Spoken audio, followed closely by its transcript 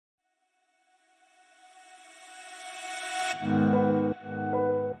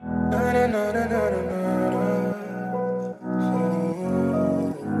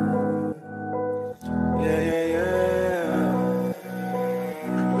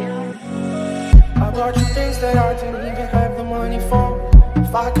got you things that I didn't even have the money for.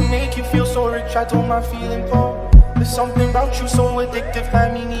 If I could make you feel so rich, I don't mind feeling poor. There's something about you so addictive,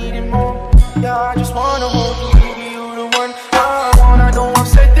 had me needing more. Yeah, I just wanna hold you, baby, you the one I want. I know I've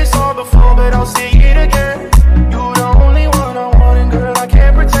said this all before, but I'll say it again. You the only one I want, and girl, I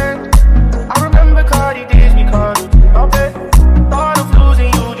can't pretend. I remember cloudy days we cuddled in my bed. Thought of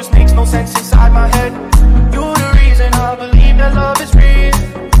losing you just makes no sense inside my head. You the reason I believe that love is real.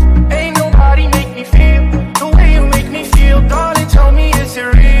 Ain't nobody make me feel the way you make me feel. Darling, tell me, is it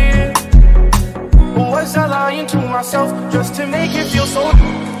real? Or was I lying to myself just to make it feel so?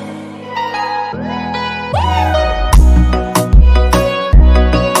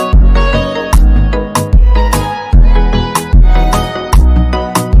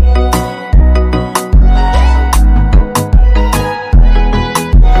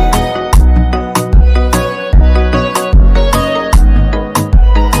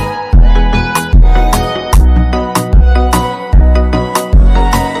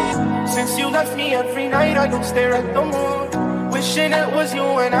 Every night I go stare at the moon, wishing it was you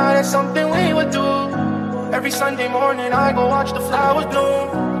and I, that's something we would do. Every Sunday morning I go watch the flowers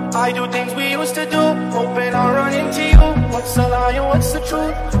bloom. I do things we used to do, hoping I'll run into you. What's the lie and what's the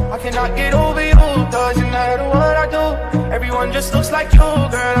truth? I cannot get over you, doesn't matter what I do. Everyone just looks like you,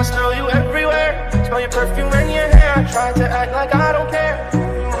 girl, I smell you everywhere. Smell your perfume and your hair, I try to act like I don't care.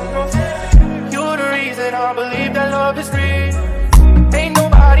 You're the reason I believe that love is real. Ain't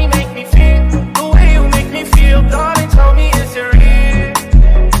nobody make me feel the way you make me feel. Darling, tell me, is it real?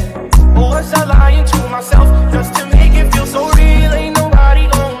 Or was I lying to myself just to